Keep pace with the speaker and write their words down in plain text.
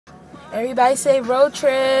Everybody say road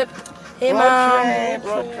trip. Hey, Mom.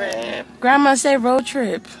 Road trip. Grandma say road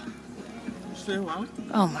trip. Say what?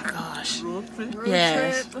 Oh my gosh. Road trip?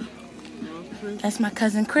 Yes. That's my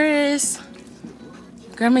cousin Chris.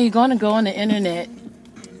 Grandma, you're going to go on the internet.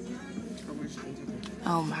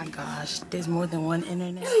 Oh my gosh. There's more than one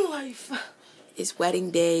internet. Life. It's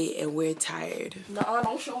wedding day and we're tired. No,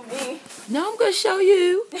 don't show me. No, I'm going to show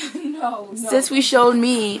you. No. Since we showed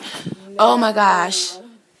me. No. Oh my gosh.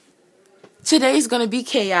 Today's going to be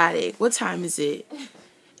chaotic. What time is it?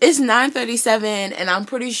 It's 9:37 and I'm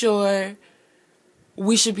pretty sure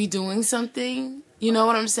we should be doing something. You know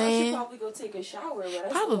what I'm saying? I should probably go take a shower.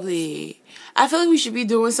 Probably. I feel like we should be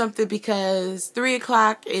doing something because 3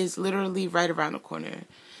 o'clock is literally right around the corner.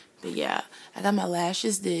 But yeah, I got my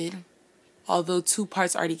lashes did. Although 2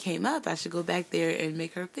 parts already came up, I should go back there and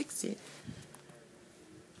make her fix it.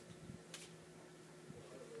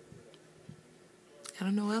 I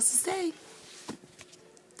don't know what else to say.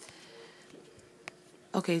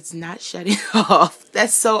 Okay, it's not shutting off.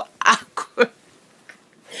 That's so awkward.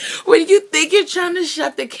 When you think you're trying to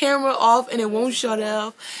shut the camera off and it won't shut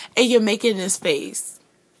off and you're making this face.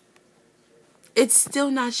 It's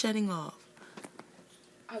still not shutting off.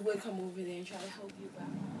 I would come over there and try to help you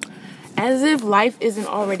out. As if life isn't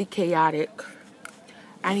already chaotic.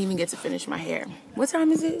 I didn't even get to finish my hair. What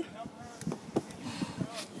time is it?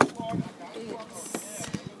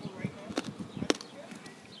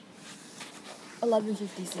 It's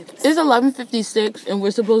 11:56. It's 11:56 and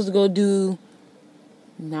we're supposed to go do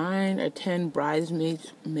 9 or 10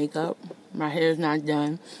 bridesmaids makeup. My hair's not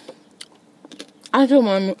done. I told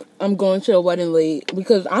Mom I'm going to a wedding late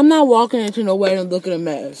because I'm not walking into no wedding looking a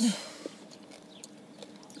mess.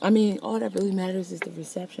 I mean, all that really matters is the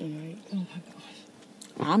reception, right? Oh my gosh.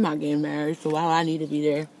 I'm not getting married, so why would I need to be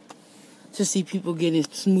there to see people getting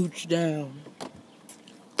smooched down?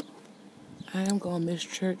 I am going to miss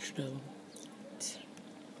church, though.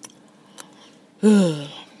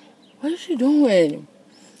 What is she doing?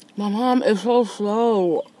 My mom is so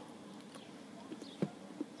slow.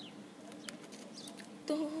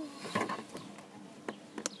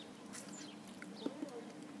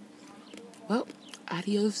 Well,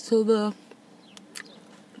 adios to the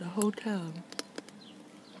hotel.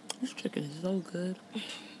 This chicken is so good.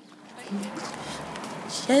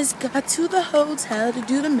 Just got to the hotel to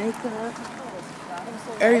do the makeup.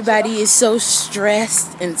 Everybody is so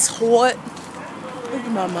stressed and taut. Look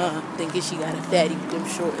at my mom thinking she got a fatty with them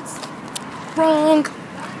shorts. Wrong.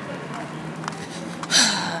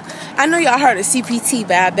 I know y'all heard of CPT,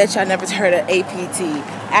 but I bet y'all never heard of APT.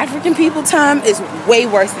 African people time is way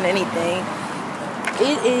worse than anything.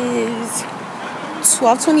 It is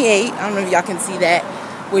 12:28. I don't know if y'all can see that.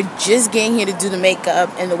 We're just getting here to do the makeup,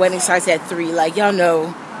 and the wedding starts at 3. Like, y'all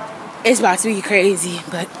know, it's about to be crazy.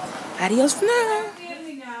 But adios for now.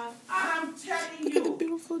 Look at the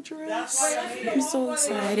beautiful dress. I'm so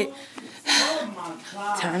excited.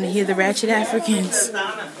 Time to hear the ratchet Africans.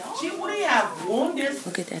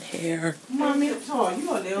 Look at that hair. Mommy, you a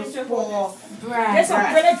little spoiled. There's a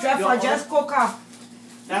pretty dress for just coca.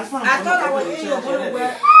 That's fine. I thought I was in your going to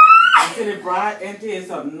wear. I said the bride entry is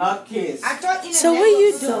a nut kiss. I thought So what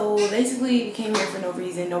you do? So basically, we came here for no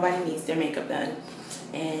reason. Nobody needs their makeup done.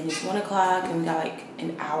 And it's 1 o'clock and we got like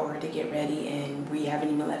an hour to get ready and we haven't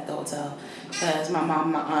even left the hotel because my mom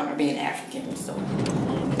and my aunt are being African. So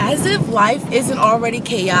as if life isn't already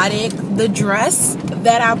chaotic, the dress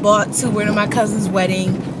that I bought to wear to my cousin's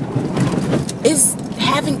wedding is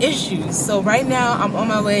having issues. So right now I'm on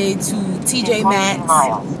my way to TJ Maxx.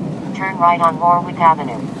 Turn right on Warwick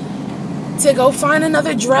Avenue. To go find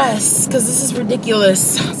another dress because this is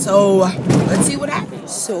ridiculous. So let's see what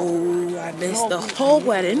happens. So I missed the whole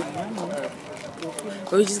wedding.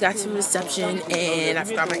 But we just got to the reception and I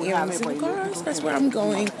forgot my earrings in the car. So that's where I'm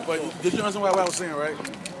going. But did you understand what I was saying, right?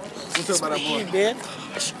 We'll talk about that more.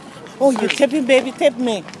 Bitch. Oh, you tipping, baby, tip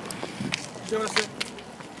me. See what I said?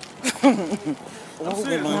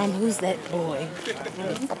 Mom, who's that boy?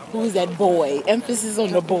 Who's that boy? Emphasis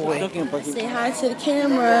on the boy. Say hi to the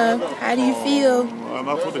camera. How do you feel? I'm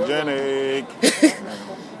not photogenic.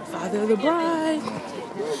 Father of the bride.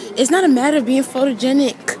 It's not a matter of being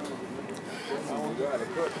photogenic.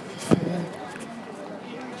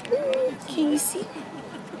 Can you see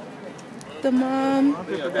the mom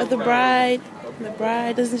of the bride? The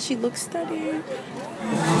bride, doesn't she look stunning?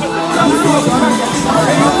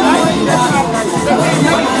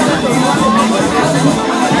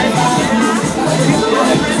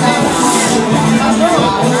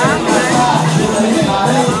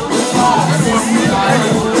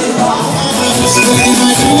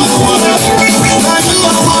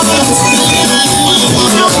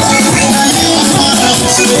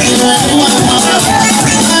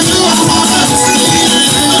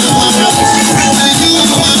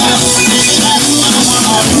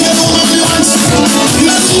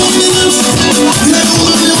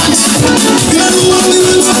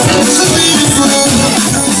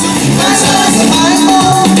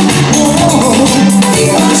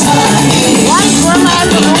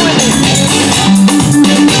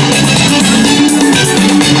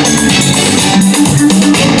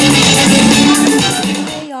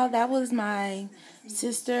 That was my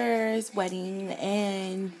sister's wedding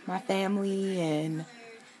and my family and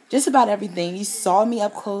just about everything. You saw me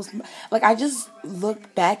up close. Like, I just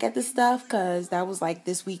looked back at the stuff because that was like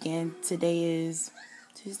this weekend. Today is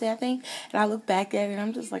Tuesday, I think. And I look back at it and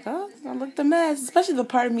I'm just like, oh, I looked a mess. Especially the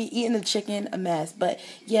part of me eating the chicken, a mess. But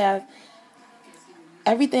yeah,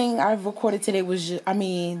 everything I've recorded today was just,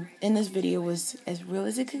 in this video was as real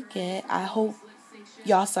as it could get. I hope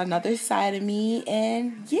y'all saw another side of me,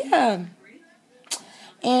 and yeah.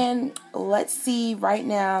 And let's see right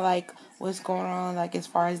now, like, what's going on, like, as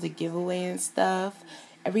far as the giveaway and stuff.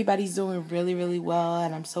 Everybody's doing really, really well,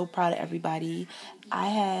 and I'm so proud of everybody.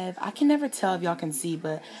 I can never tell if y'all can see,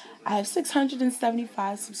 but I have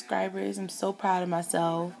 675 subscribers. I'm so proud of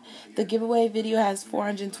myself. The giveaway video has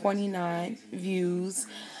 429 views.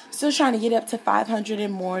 Still trying to get up to 500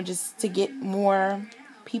 and more just to get more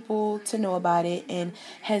people to know about it. And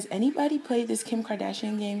has anybody played this Kim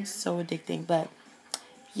Kardashian game? So addicting. But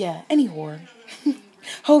yeah, any whore.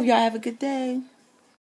 Hope y'all have a good day.